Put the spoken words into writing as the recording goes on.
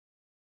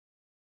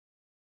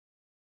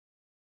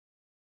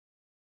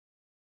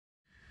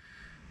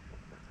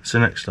So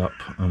next up,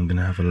 I'm going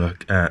to have a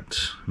look at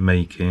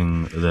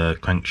making the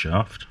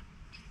crankshaft.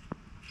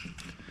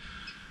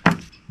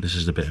 This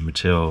is the bit of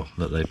material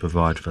that they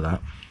provide for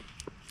that.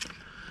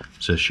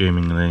 So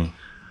assumingly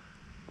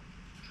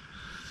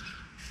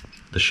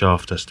the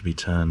shaft has to be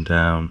turned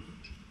down,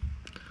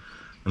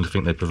 and I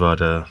think they provide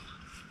a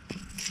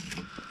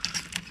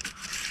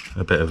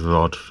bit of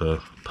rod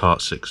for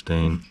part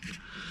 16,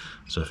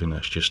 so I think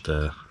that's just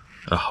a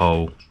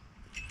hole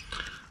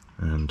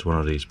and one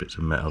of these bits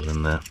of metal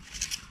in there.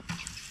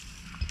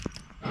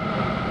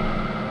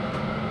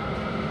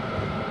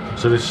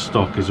 So this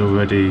stock is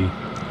already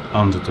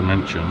under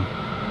dimension,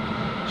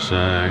 so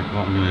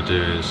what I'm going to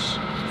do is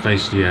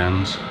face the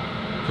ends,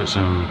 put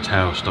some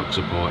tail stock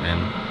support in,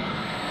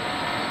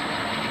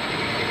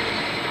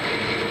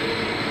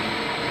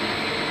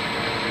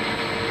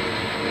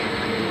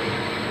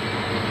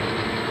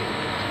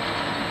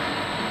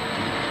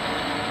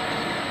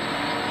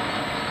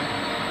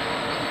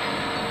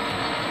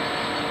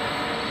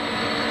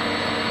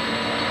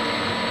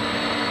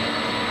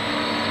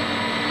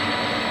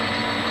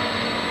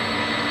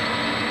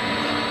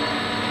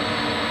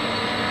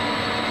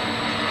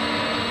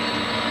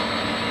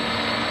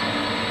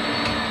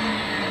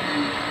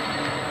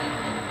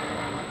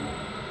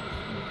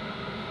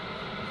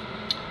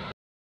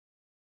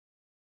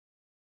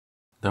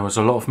 There was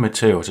a lot of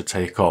material to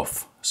take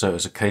off, so it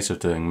was a case of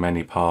doing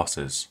many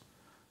passes.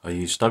 I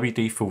used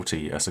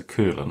WD-40 as a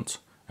coolant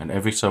and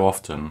every so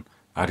often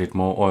added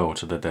more oil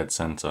to the dead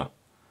centre.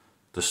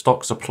 The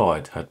stock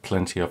supplied had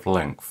plenty of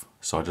length,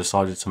 so I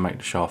decided to make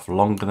the shaft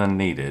longer than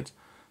needed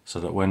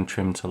so that when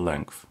trimmed to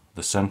length,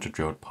 the centre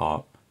drilled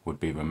part would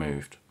be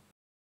removed.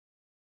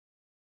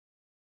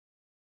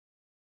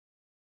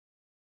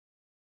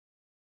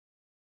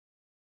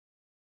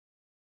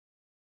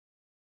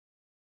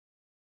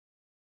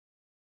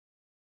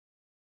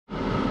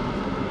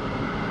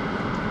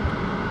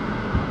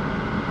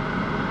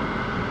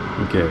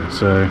 Okay,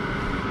 so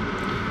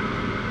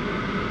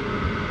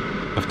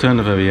I've turned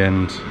the very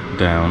end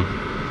down.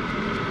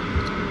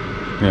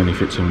 It only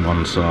fits in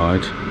one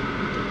side.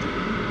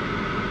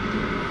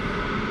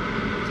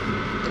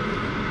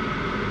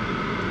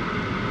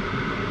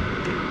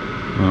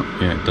 Oh,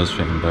 yeah, it does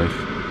fit in both.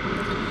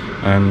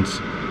 And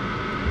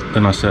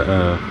then I set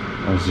a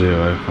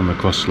 0 on the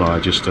cross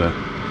slide just to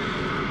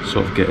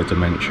sort of get a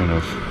dimension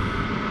of,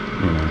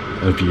 you know,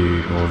 a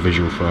view or a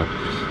visual for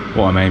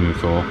what I'm aiming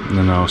for, and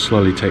then I'll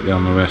slowly take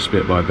down the rest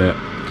bit by bit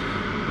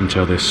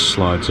until this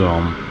slides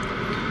on.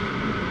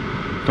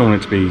 Don't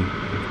want it to be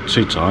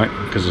too tight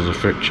because of the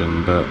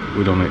friction, but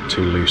we don't want it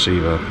too loose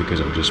either because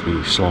it will just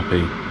be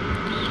sloppy.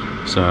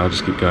 So I'll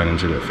just keep going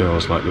until it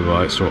feels like the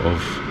right sort of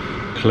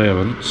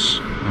clearance,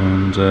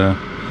 and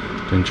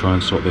then try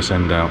and sort this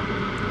end out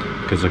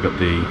because I've got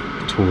the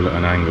tool at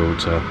an angle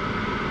to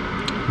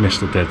miss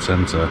the dead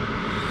centre.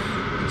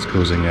 It's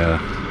causing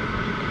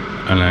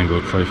an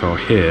angled profile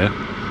here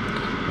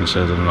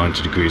instead of the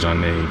 90 degrees I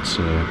need,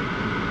 so I'll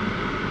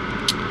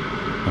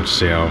have to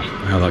see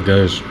how that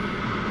goes.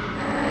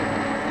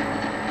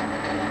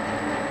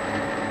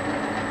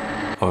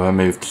 I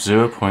removed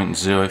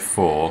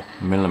 0.04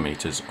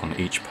 millimeters on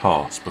each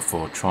pass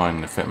before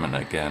trying the fitment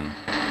again.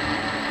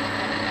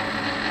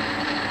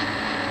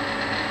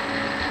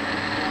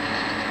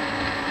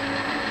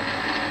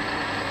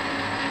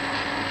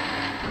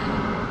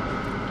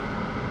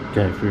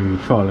 Go through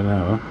trial and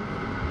error.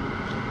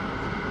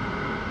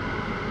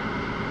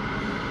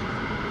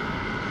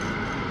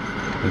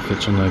 It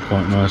fits on there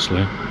quite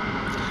nicely.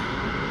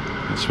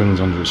 It swings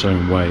under its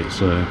own weight,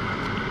 so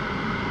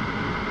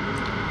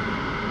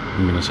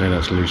I'm going to say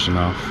that's loose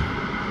enough.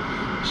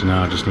 So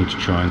now I just need to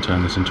try and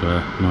turn this into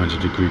a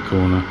 90-degree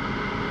corner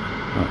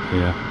up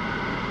here.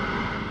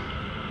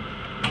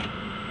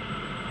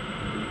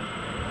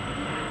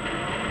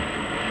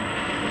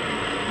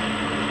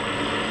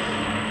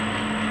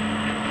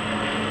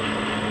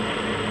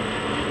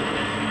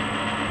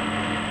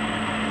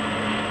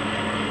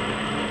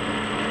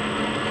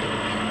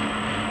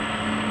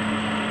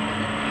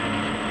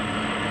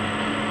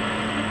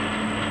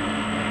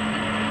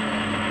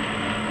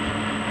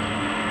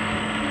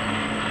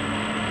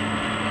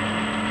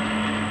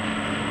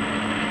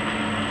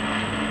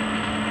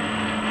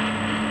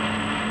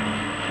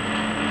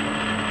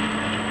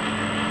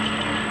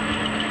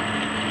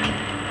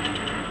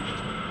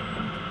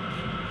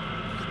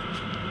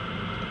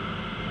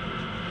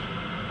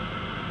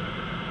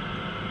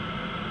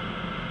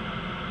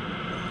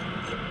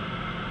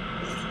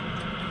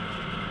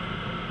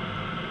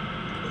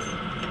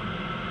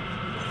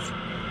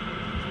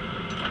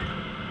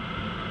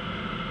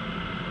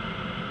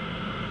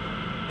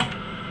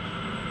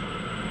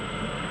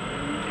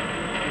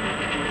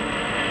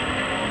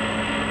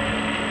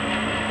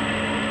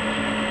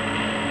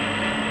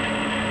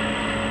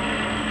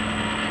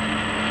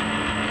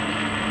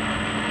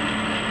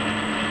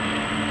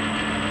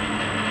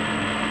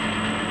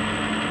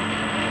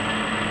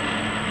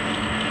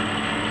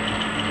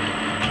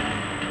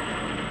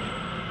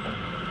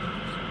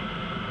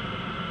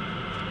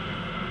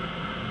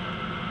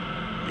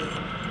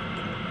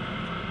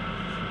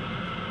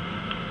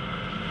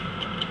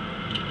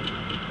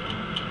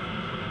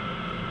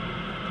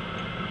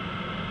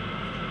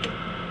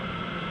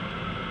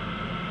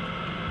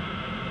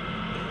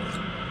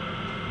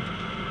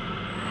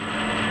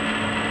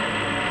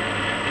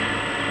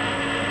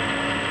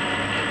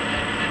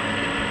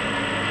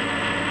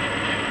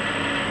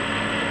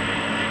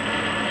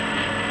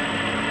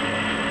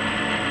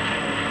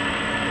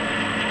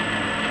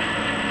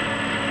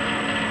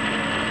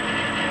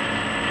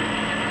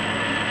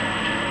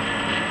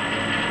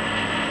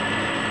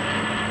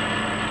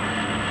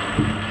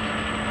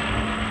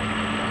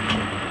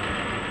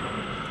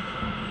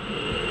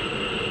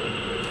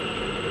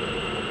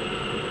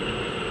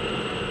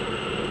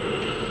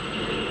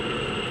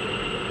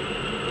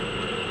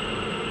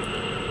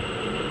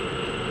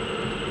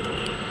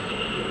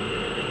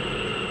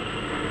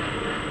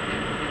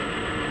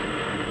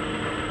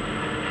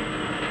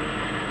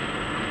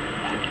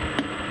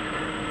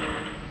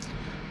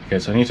 Okay,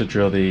 so I need to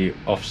drill the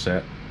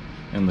offset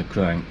in the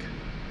crank.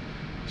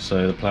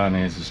 So the plan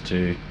is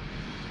to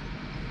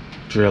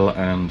drill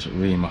and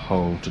ream a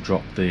hole to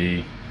drop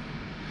the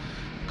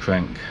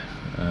crank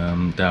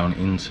down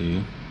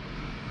into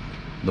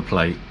the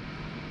plate,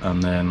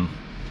 and then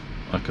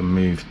I can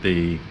move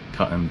the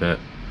cutting bit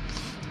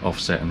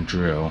offset and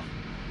drill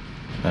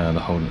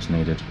the hole that's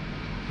needed.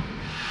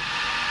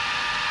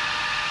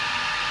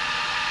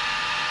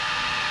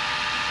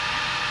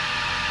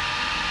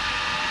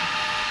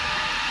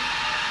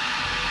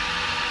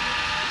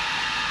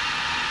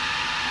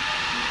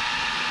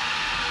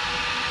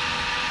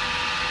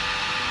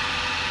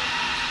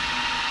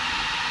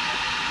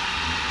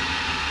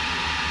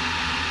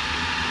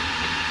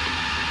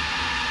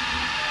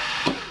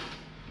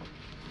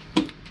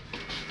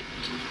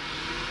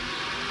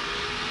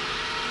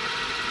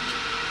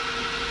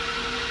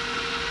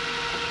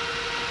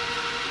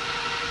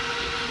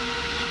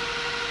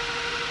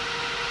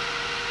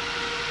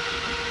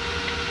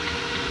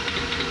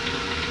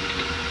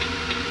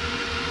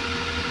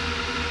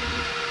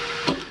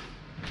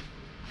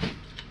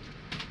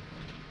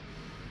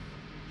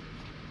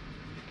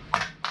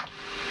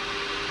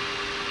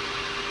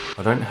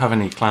 I don't have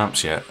any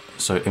clamps yet,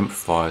 so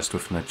improvised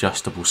with an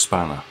adjustable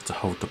spanner to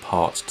hold the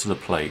part to the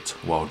plate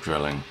while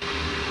drilling.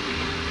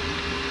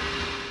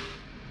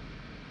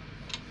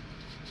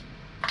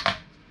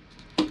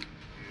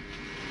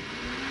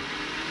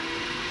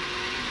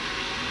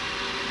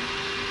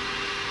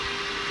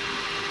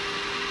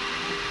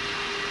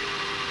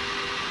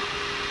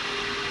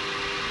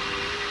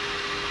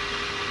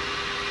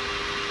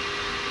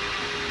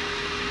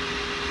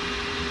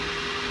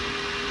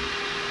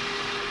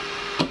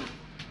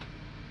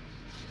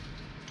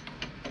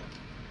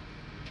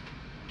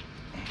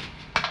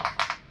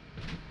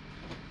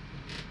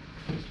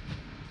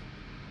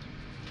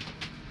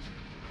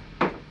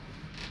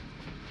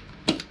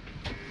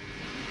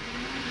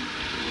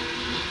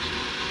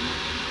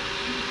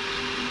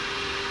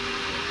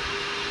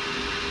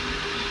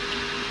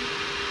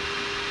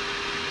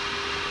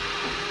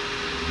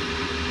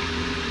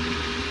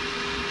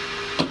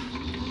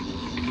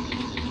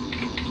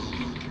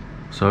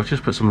 So I've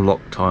just put some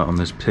Loctite on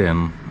this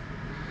pin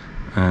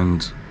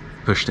and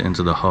pushed it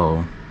into the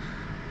hole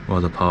while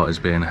the part is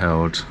being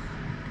held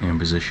in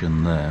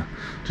position there.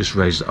 Just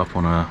raised it up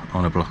on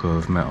a block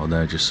of metal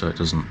there, just so it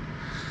doesn't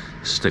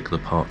stick the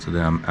part to the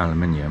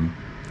aluminium.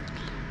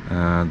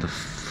 The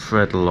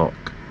thread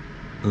lock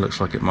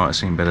looks like it might have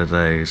seen better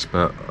days,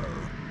 but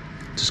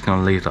just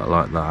gonna leave that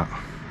like that,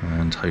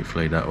 and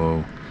hopefully that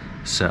will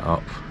set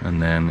up,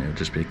 and then it'll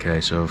just be a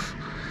case of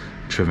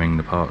trimming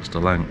the parts to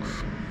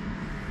length.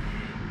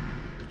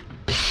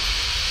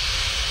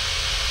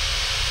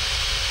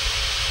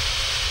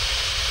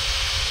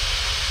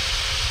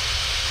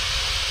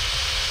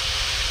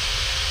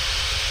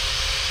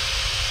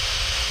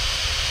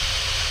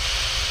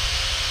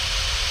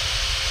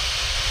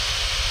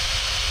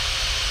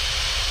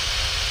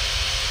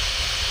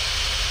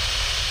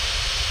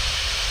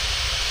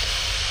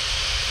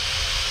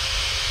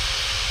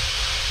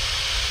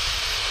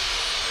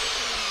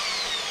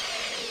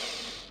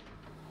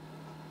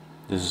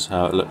 This is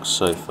how it looks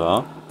so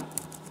far.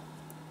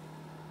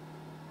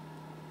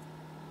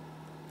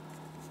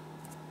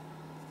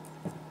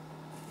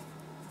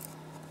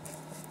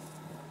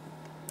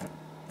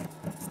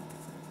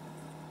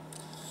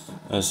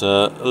 There's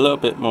a little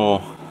bit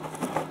more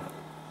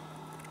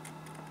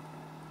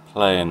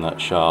play in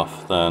that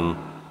shaft than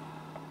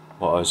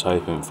what I was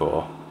hoping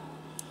for.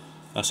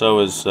 As I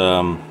was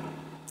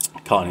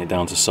cutting it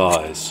down to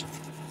size,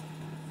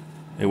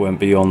 it went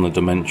beyond the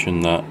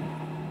dimension that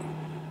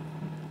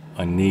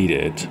I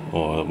needed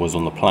or was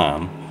on the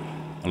plan,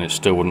 and it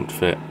still wouldn't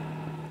fit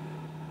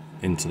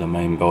into the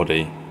main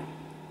body.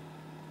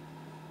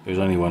 It was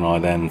only when I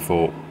then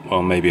thought,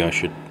 well, maybe I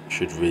should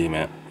ream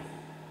it.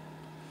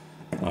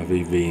 I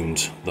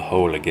re-reamed the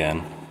hole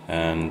again,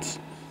 and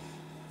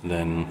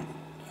then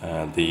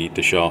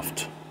the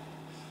shaft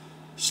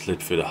slid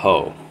through the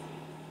hole.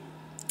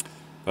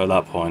 But at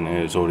that point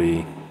it was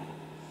already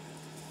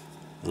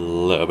a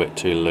little bit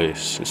too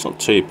loose. It's not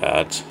too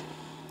bad.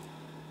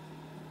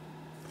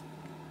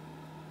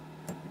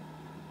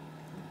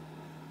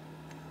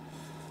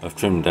 I've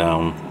trimmed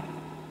down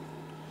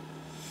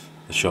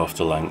the shaft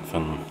to length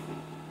and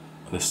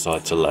this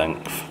side to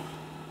length.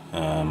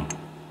 I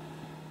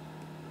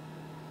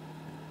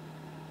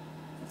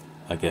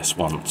guess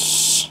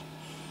once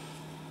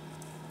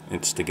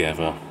it's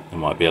together there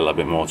might be a little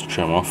bit more to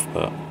trim off,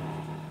 but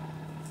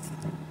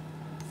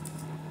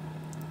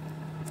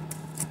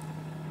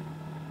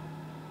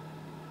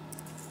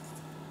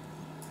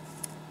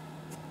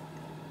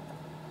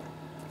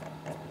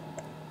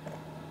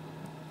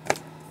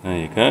there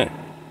you go.